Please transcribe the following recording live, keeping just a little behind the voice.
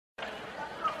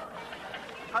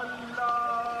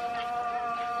Allahu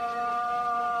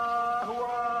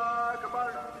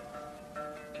Akbar.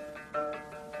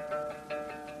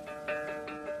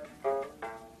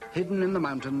 Hidden in the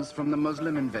mountains from the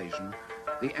Muslim invasion,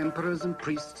 the emperors and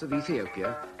priests of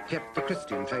Ethiopia kept the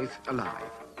Christian faith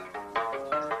alive.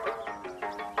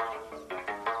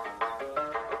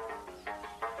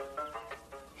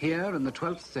 Here in the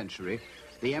 12th century,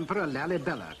 the Emperor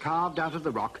Lalibela carved out of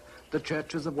the rock the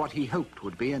churches of what he hoped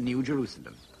would be a New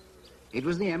Jerusalem. It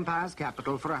was the empire's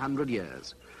capital for 100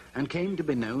 years and came to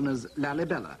be known as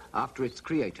Lalibela after its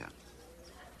creator.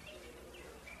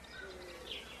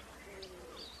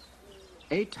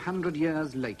 800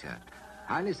 years later,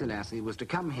 Haile Selassie was to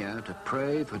come here to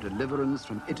pray for deliverance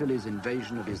from Italy's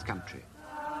invasion of his country.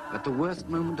 At the worst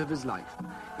moment of his life,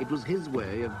 it was his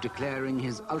way of declaring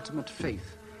his ultimate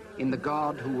faith in the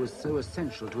God who was so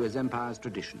essential to his empire's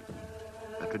tradition,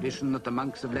 a tradition that the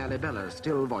monks of Lalibela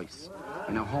still voice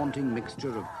in a haunting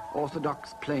mixture of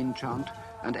orthodox plain chant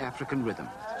and African rhythm.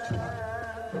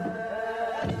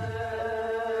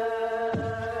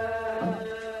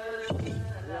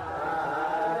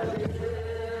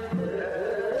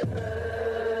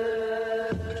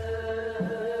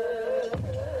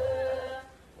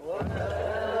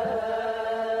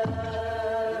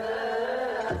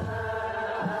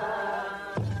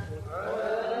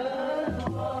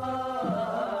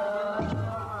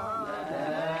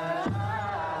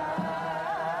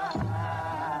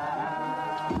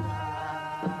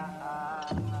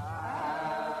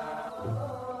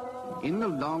 In the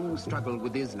long struggle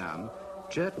with Islam,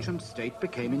 church and state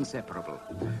became inseparable,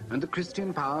 and the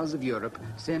Christian powers of Europe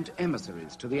sent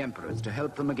emissaries to the emperors to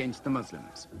help them against the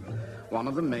Muslims. One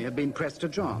of them may have been Prester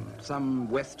John, some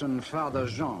Western Father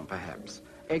Jean, perhaps,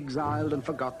 exiled and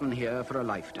forgotten here for a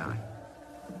lifetime.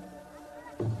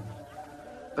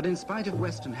 But in spite of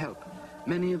Western help,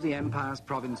 many of the empire's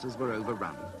provinces were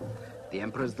overrun. The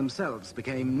emperors themselves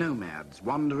became nomads,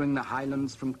 wandering the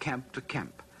highlands from camp to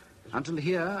camp, until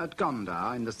here at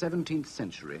Gondar in the 17th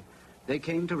century, they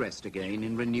came to rest again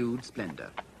in renewed splendor.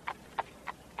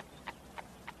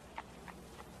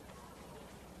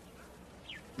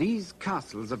 These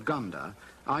castles of Gondar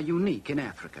are unique in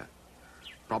Africa.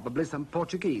 Probably some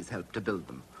Portuguese helped to build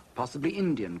them. Possibly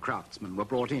Indian craftsmen were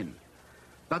brought in.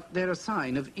 But they're a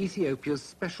sign of Ethiopia's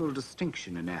special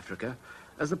distinction in Africa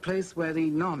as a place where the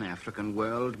non-African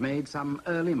world made some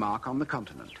early mark on the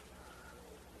continent.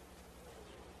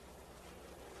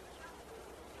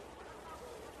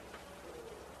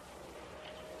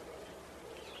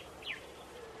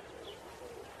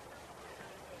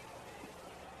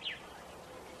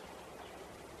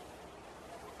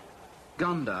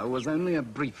 Gondar was only a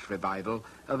brief revival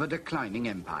of a declining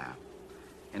empire.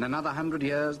 In another 100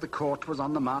 years, the court was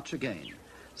on the march again,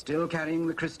 still carrying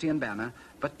the Christian banner,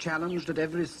 but challenged at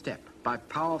every step by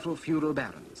powerful feudal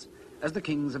barons, as the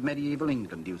kings of medieval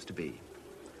England used to be.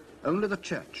 Only the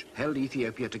church held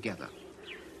Ethiopia together,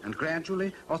 and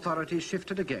gradually authority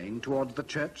shifted again towards the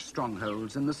church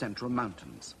strongholds in the central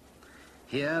mountains.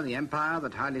 Here, the empire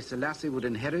that Haile Selassie would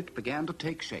inherit began to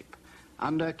take shape,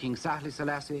 under King Sahle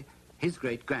Selassie, his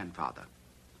great-grandfather.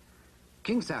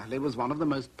 King Sahle was one of the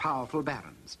most powerful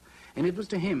barons, and it was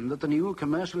to him that the new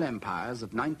commercial empires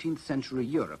of 19th century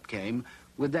Europe came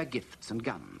with their gifts and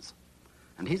guns.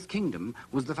 And his kingdom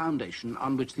was the foundation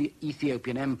on which the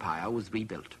Ethiopian empire was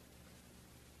rebuilt.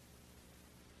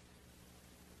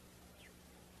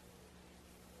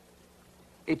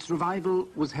 Its revival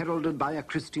was heralded by a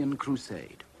Christian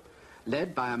crusade,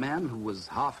 led by a man who was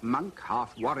half monk,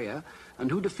 half warrior, and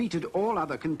who defeated all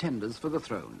other contenders for the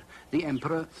throne, the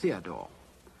Emperor Theodore.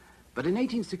 But in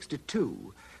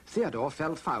 1862, Theodore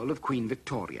fell foul of Queen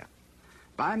Victoria.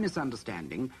 By a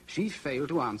misunderstanding, she failed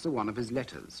to answer one of his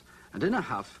letters, and in a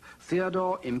huff,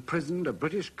 Theodore imprisoned a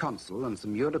British consul and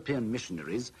some European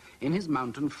missionaries in his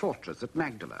mountain fortress at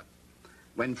Magdala.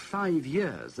 When 5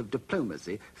 years of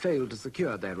diplomacy failed to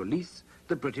secure their release,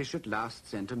 the British at last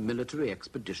sent a military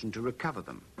expedition to recover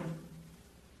them.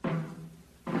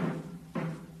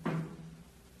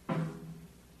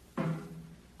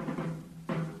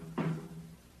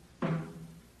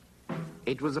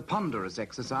 It was a ponderous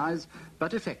exercise,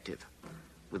 but effective.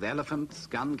 With elephants,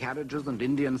 gun carriages, and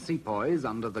Indian sepoys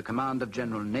under the command of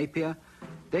General Napier,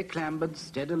 they clambered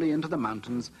steadily into the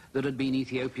mountains that had been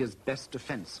Ethiopia's best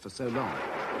defense for so long.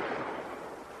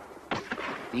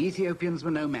 The Ethiopians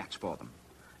were no match for them.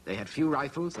 They had few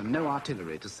rifles and no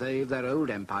artillery to save their old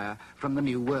empire from the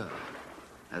new world.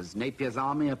 As Napier's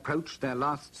army approached their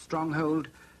last stronghold,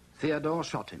 Theodore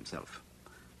shot himself.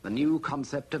 The new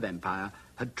concept of empire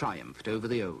had triumphed over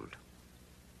the old.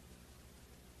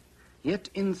 Yet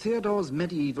in Theodore's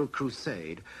medieval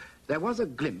crusade, there was a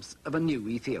glimpse of a new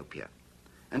Ethiopia.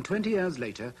 And 20 years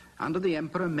later, under the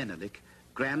Emperor Menelik,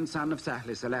 grandson of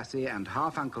Sahle Selassie and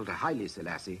half-uncle to Haile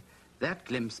Selassie, that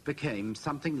glimpse became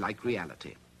something like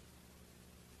reality.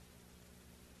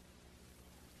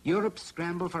 Europe's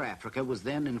scramble for Africa was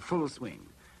then in full swing,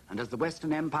 and as the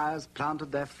Western empires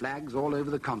planted their flags all over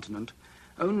the continent,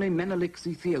 only Menelik's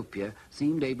Ethiopia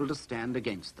seemed able to stand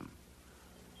against them.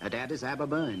 At Addis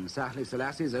Ababa, in Sahle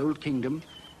Selassie's old kingdom,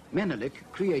 Menelik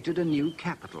created a new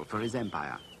capital for his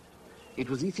empire. It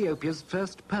was Ethiopia's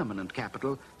first permanent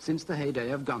capital since the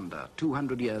heyday of Gondar,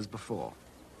 200 years before.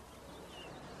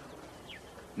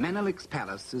 Menelik's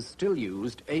palace is still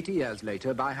used 80 years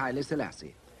later by Haile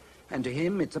Selassie, and to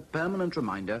him it's a permanent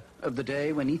reminder of the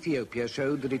day when Ethiopia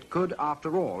showed that it could,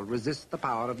 after all, resist the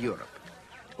power of Europe,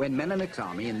 when Menelik's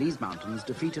army in these mountains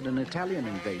defeated an Italian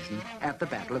invasion at the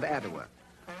Battle of Adwa.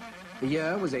 The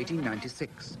year was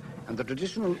 1896, and the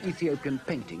traditional Ethiopian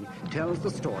painting tells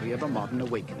the story of a modern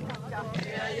awakening.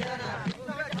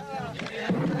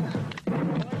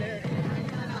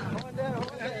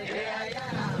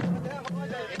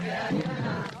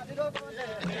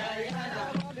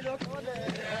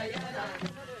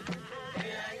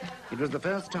 It was the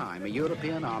first time a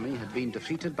European army had been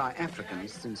defeated by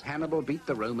Africans since Hannibal beat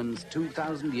the Romans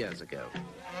 2,000 years ago.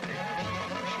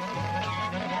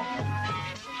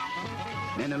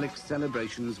 Menelik's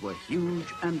celebrations were huge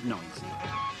and noisy.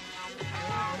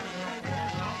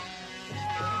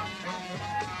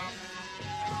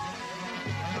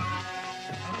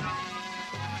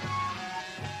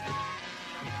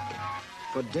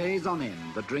 For days on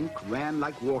end, the drink ran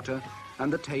like water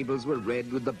and the tables were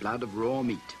red with the blood of raw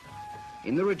meat.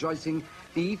 In the rejoicing,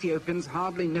 the Ethiopians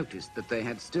hardly noticed that they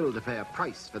had still to pay a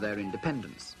price for their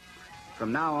independence.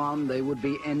 From now on, they would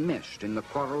be enmeshed in the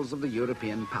quarrels of the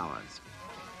European powers.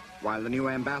 While the new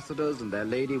ambassadors and their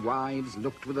lady wives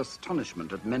looked with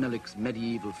astonishment at Menelik's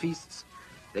medieval feasts,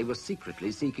 they were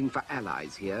secretly seeking for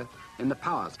allies here in the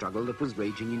power struggle that was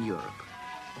raging in Europe.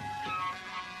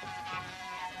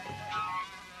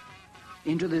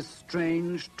 Into this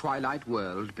strange twilight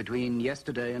world between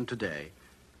yesterday and today,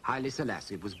 Haile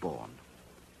Selassie was born.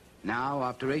 Now,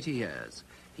 after 80 years,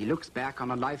 he looks back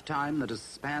on a lifetime that has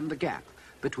spanned the gap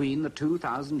between the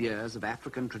 2,000 years of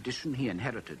African tradition he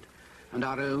inherited and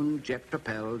our own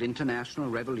jet-propelled international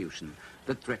revolution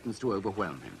that threatens to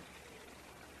overwhelm him.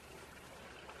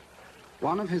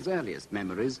 One of his earliest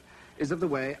memories is of the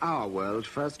way our world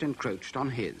first encroached on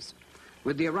his,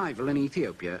 with the arrival in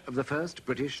Ethiopia of the first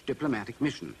British diplomatic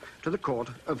mission to the court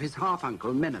of his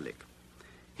half-uncle Menelik.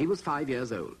 He was 5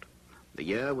 years old. The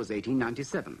year was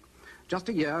 1897, just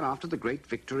a year after the great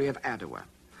victory of Adwa,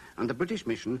 and the British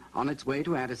mission on its way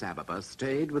to Addis Ababa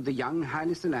stayed with the young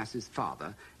Haile Selassie's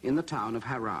father in the town of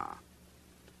Harar.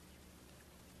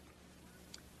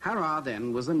 Harar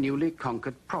then was a newly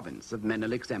conquered province of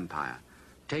Menelik's empire,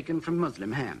 taken from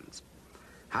Muslim hands.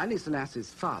 Haile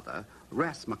Selassie's father,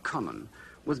 Ras McConnell,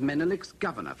 was Menelik's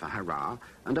governor for Harar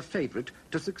and a favorite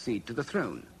to succeed to the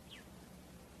throne.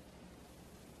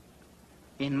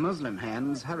 In Muslim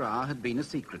hands, Harar had been a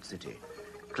secret city,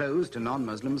 closed to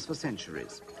non-Muslims for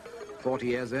centuries. 40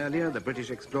 years earlier, the British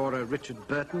explorer Richard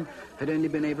Burton had only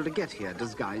been able to get here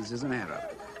disguised as an Arab.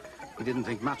 He didn't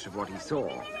think much of what he saw.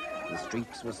 The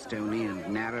streets were stony and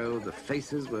narrow, the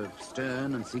faces were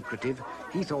stern and secretive.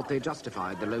 He thought they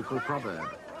justified the local proverb,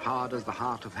 hard as the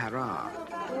heart of Harar.